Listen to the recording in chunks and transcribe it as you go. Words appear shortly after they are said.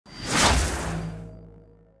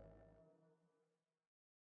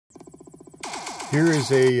Here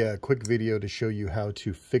is a quick video to show you how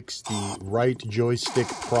to fix the right joystick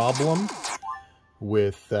problem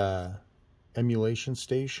with Emulation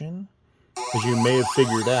Station. As you may have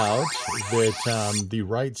figured out, that the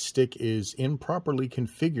right stick is improperly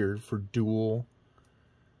configured for dual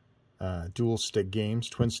stick games,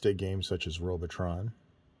 twin stick games such as Robotron.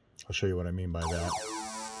 I'll show you what I mean by that.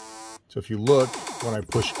 So if you look, when I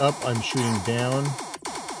push up, I'm shooting down.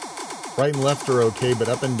 Right and left are okay, but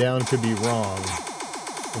up and down could be wrong.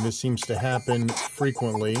 And this seems to happen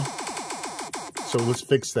frequently. So let's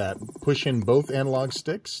fix that. Push in both analog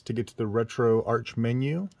sticks to get to the RetroArch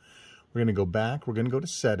menu. We're going to go back. We're going to go to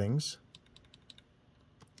Settings,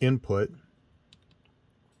 Input.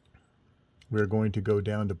 We're going to go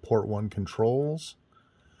down to Port 1 Controls.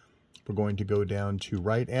 We're going to go down to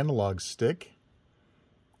right analog stick.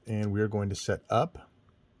 And we're going to set up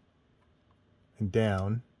and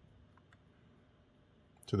down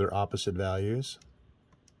to their opposite values.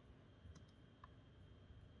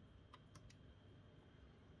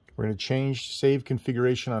 We're going to change save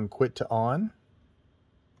configuration on quit to on.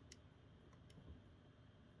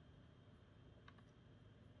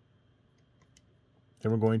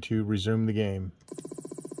 Then we're going to resume the game.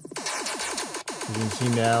 You can see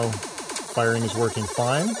now firing is working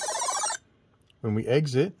fine. When we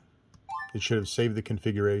exit, it should have saved the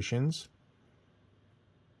configurations.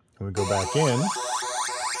 When we go back in,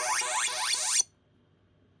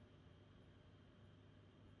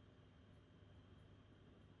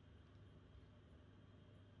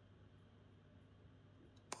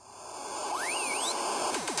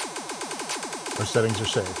 our settings are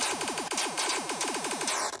saved.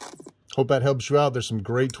 Hope that helps you out. There's some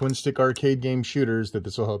great twin stick arcade game shooters that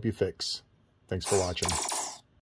this will help you fix. Thanks for watching.